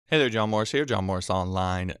Hey there, John Morris here,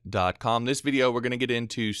 johnmorrisonline.com. This video, we're going to get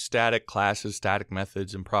into static classes, static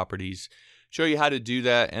methods, and properties, show you how to do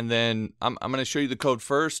that, and then I'm going to show you the code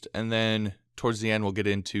first, and then towards the end, we'll get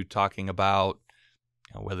into talking about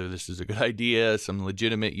whether this is a good idea, some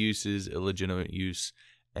legitimate uses, illegitimate use,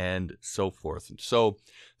 and so forth. So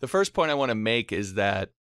the first point I want to make is that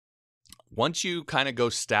once you kind of go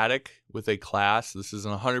static with a class, this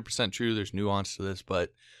isn't 100% true, there's nuance to this,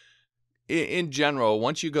 but in general,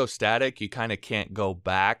 once you go static, you kind of can't go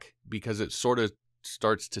back because it sort of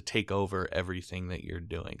starts to take over everything that you're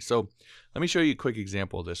doing. So let me show you a quick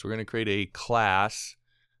example of this. We're going to create a class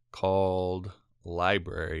called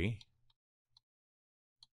library.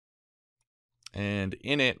 And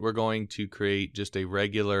in it, we're going to create just a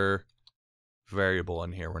regular variable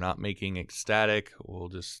in here. We're not making it static. We'll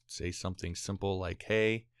just say something simple like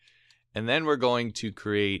hey. And then we're going to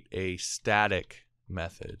create a static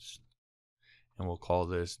method. And we'll call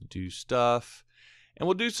this do stuff. And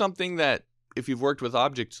we'll do something that if you've worked with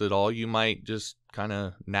objects at all, you might just kind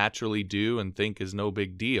of naturally do and think is no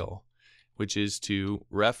big deal, which is to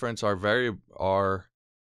reference our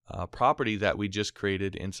property that we just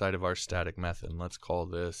created inside of our static method. And let's call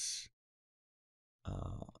this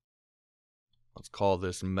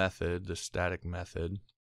method the static method.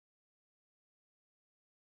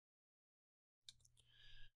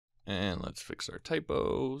 And let's fix our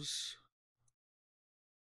typos.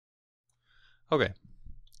 Okay,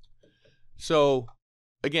 so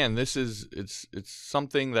again, this is it's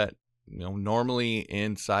something that normally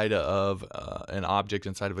inside of an object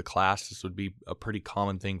inside of a class, this would be a pretty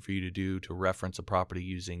common thing for you to do to reference a property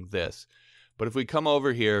using this. But if we come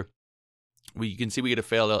over here, you can see we get a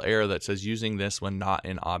failed error that says using this when not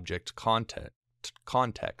in object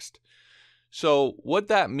context. So what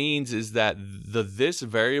that means is that this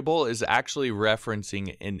variable is actually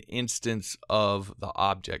referencing an instance of the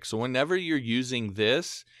object. So whenever you're using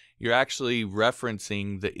this, you're actually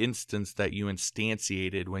referencing the instance that you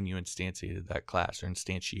instantiated when you instantiated that class or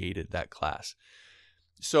instantiated that class.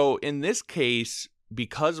 So in this case,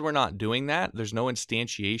 because we're not doing that, there's no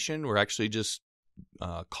instantiation, we're actually just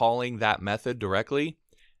calling that method directly.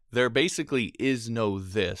 There basically is no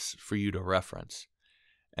this for you to reference.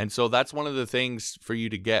 And so that's one of the things for you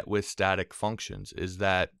to get with static functions is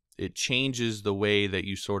that it changes the way that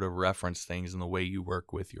you sort of reference things and the way you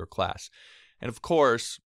work with your class. And of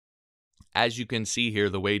course, as you can see here,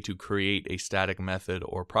 the way to create a static method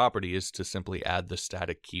or property is to simply add the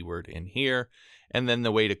static keyword in here. And then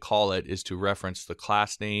the way to call it is to reference the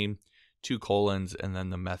class name, 2 colons, and then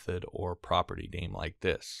the method or property name like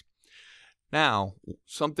this. Now,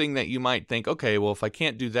 something that you might think, okay, well, if I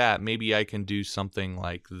can't do that, maybe I can do something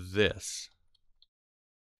like this.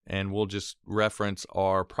 And we'll just reference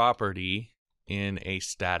our property in a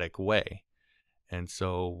static way. And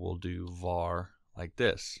so we'll do var like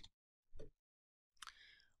this.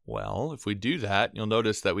 Well, if we do that, you'll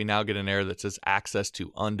notice that we now get an error that says access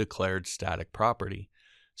to undeclared static property.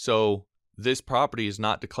 So this property is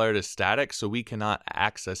not declared as static, so we cannot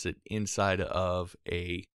access it inside of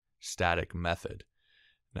a static method.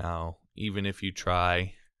 Now, even if you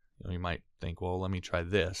try, you might think, well, let me try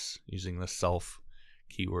this using the self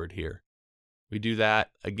keyword here. We do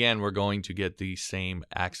that, again, we're going to get the same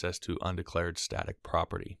access to undeclared static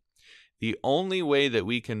property. The only way that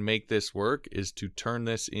we can make this work is to turn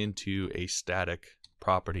this into a static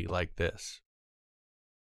property like this.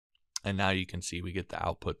 And now you can see we get the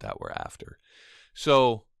output that we're after.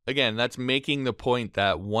 So again, that's making the point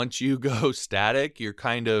that once you go static, you're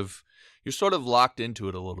sort of locked into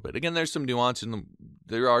it a little bit. Again, there's some nuance and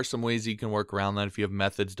there are some ways you can work around that. If you have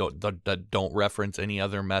methods that don't reference any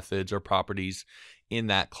other methods or properties in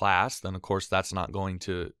that class, then of course that's not going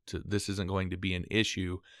to this isn't going to be an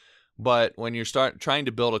issue. But when you're trying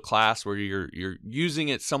to build a class where you're using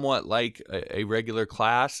it somewhat like a regular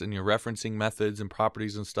class and you're referencing methods and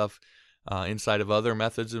properties and stuff inside of other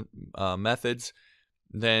methods,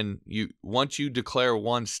 then once you declare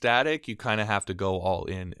one static, you kind of have to go all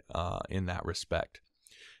in that respect.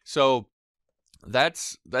 So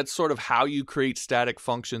that's sort of how you create static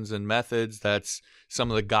functions and methods. That's some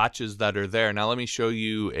of the gotchas that are there. Now let me show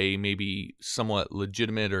you a maybe somewhat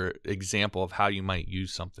legitimate or example of how you might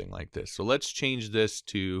use something like this. So let's change this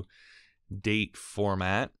to date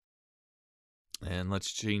format, and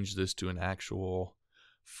let's change this to an actual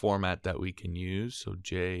format that we can use. So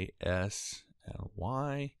JSLY.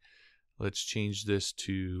 Let's change this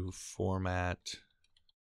to format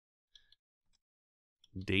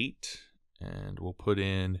date. And we'll put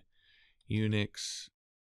in Unix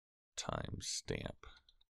timestamp.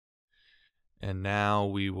 And now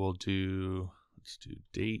we will let's do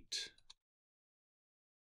date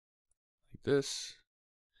like this.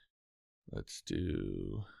 Let's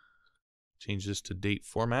change this to date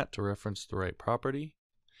format to reference the right property.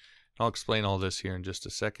 I'll explain all this here in just a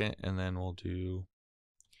second, and then we'll do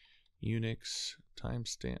Unix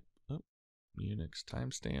timestamp. Oh, Unix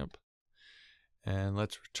timestamp. And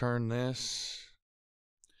let's return this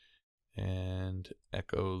and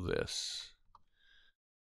echo this.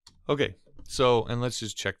 Okay, so, and let's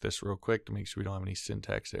just check this real quick to make sure we don't have any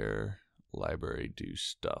syntax error. Library do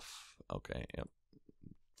stuff. Okay, yep.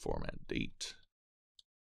 Format date.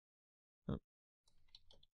 Oh.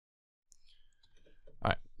 All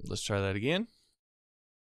right, let's try that again.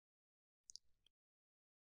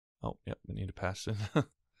 Oh, yep, we need to pass in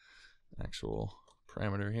actual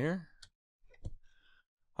parameter here.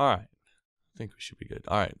 All right, I think we should be good.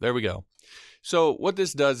 All right, there we go. So what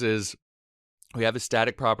this does is we have a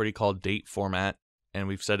static property called date format, and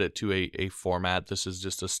we've set it to a format. This is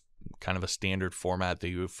just a kind of a standard format that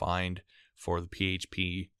you would find for the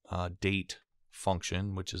PHP date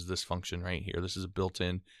function, which is this function right here. This is a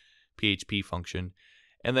built-in PHP function.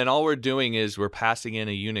 And then all we're doing is we're passing in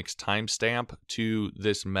a Unix timestamp to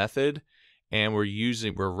this method, and we're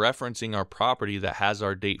referencing our property that has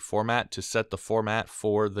our date format to set the format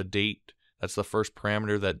for the date. That's the first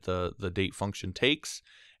parameter that the date function takes.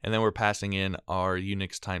 And then we're passing in our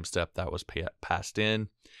Unix timestamp that was passed in.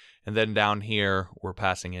 And then down here, we're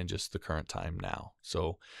passing in just the current time now.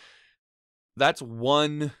 So that's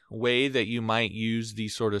one way that you might use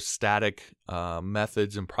these sort of static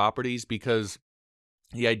methods and properties, because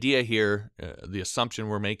the idea here, the assumption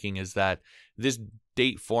we're making is that this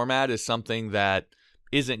date format is something that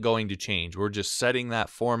isn't going to change. We're just setting that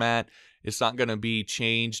format. It's not going to be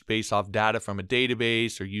changed based off data from a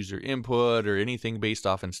database or user input or anything based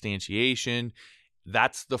off instantiation.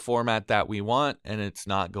 That's the format that we want, and it's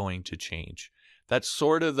not going to change. That's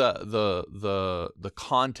sort of the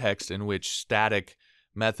context in which static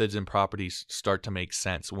methods and properties start to make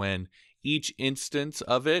sense. When each instance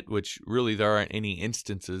of it, which really there aren't any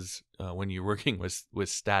instances when you're working with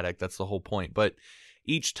static, that's the whole point. But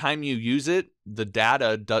each time you use it, the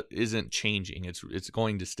data isn't changing. It's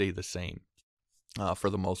going to stay the same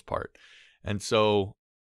for the most part. And so,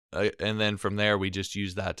 and then from there, we just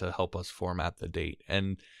use that to help us format the date.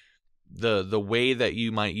 And the way that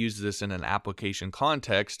you might use this in an application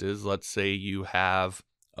context is, let's say you have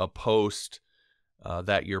a post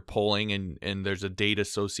that you're polling, and there's a date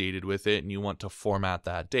associated with it, and you want to format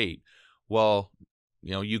that date. Well,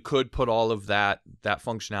 you could put all of that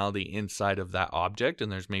functionality inside of that object,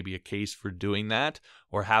 and there's maybe a case for doing that,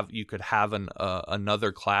 or you could have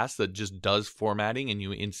another class that just does formatting, and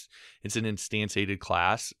it's an instantiated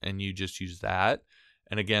class, and you just use that.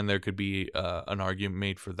 And again, there could be an argument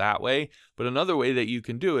made for that way. But another way that you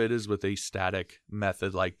can do it is with a static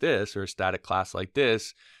method like this, or a static class like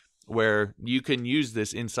this, where you can use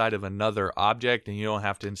this inside of another object, and you don't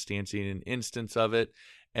have to instantiate an instance of it.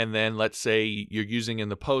 And then let's say you're using in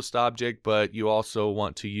the post object, but you also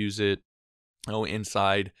want to use it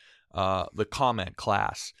inside the comment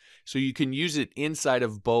class. So you can use it inside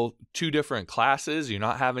of two different classes. You're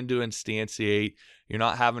not having to instantiate. You're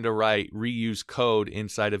not having to reuse code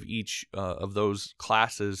inside of each of those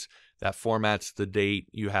classes that formats the date.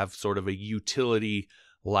 You have sort of a utility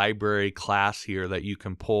library class here that you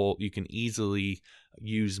can pull. You can easily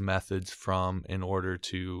use methods from in order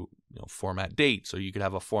to format date. So you could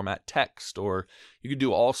have a format text, or you could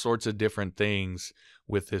do all sorts of different things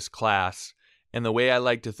with this class. And the way I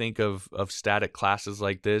like to think of static classes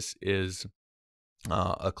like this is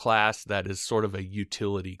a class that is sort of a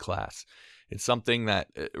utility class. It's something that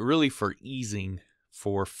really for easing,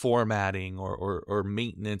 for formatting or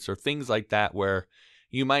maintenance or things like that, where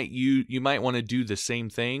you might want to do the same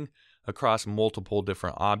thing across multiple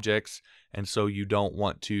different objects, and so you don't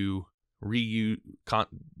want to be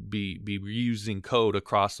reusing code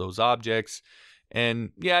across those objects.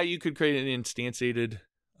 And yeah, you could create an instantiated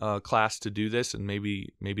class to do this, and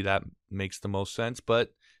maybe that makes the most sense,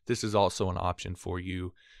 but this is also an option for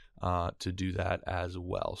you to do that as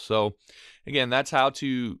well. So again, that's how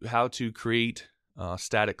to create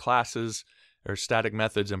static classes or static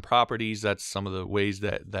methods and properties. That's some of the ways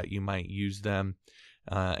that you might use them.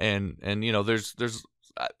 And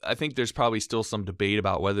I think there's probably still some debate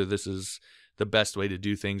about whether this is the best way to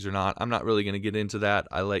do things or not. I'm not really going to get into that.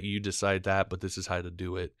 I let you decide that, but this is how to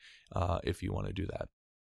do it if you want to do that.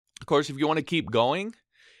 Of course, if you want to keep going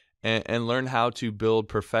and learn how to build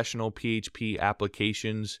professional PHP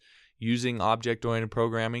applications using object-oriented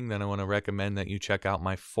programming, then I want to recommend that you check out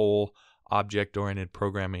my full object-oriented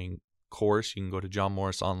programming course. You can go to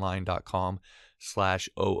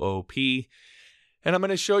johnmorrisonline.com/OOP. And I'm going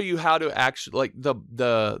to show you how to actually, like,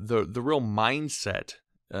 the real mindset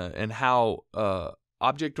and how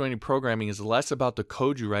object-oriented programming is less about the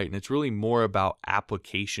code you write, and it's really more about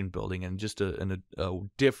application building and just a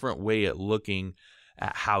different way at looking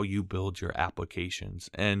at how you build your applications.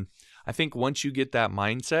 And I think once you get that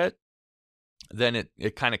mindset, then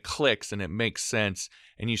it kind of clicks and it makes sense,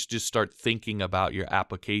 and you just start thinking about your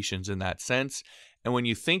applications in that sense. And when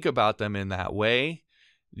you think about them in that way,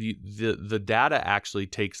 the data actually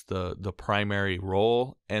takes the primary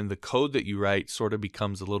role, and the code that you write sort of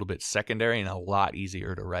becomes a little bit secondary and a lot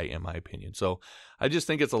easier to write, in my opinion. So I just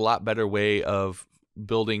think it's a lot better way of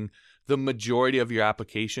building the majority of your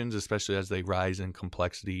applications, especially as they rise in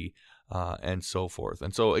complexity and so forth.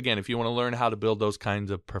 And so again, if you want to learn how to build those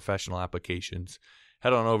kinds of professional applications,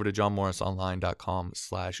 head on over to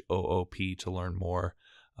johnmorrisonline.com/OOP to learn more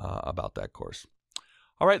about that course.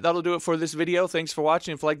 All right, that'll do it for this video. Thanks for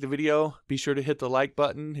watching. If you liked the video, be sure to hit the like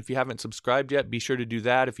button. If you haven't subscribed yet, be sure to do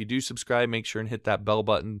that. If you do subscribe, make sure and hit that bell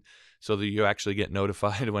button so that you actually get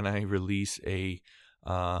notified when I release a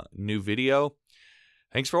new video.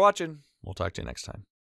 Thanks for watching. We'll talk to you next time.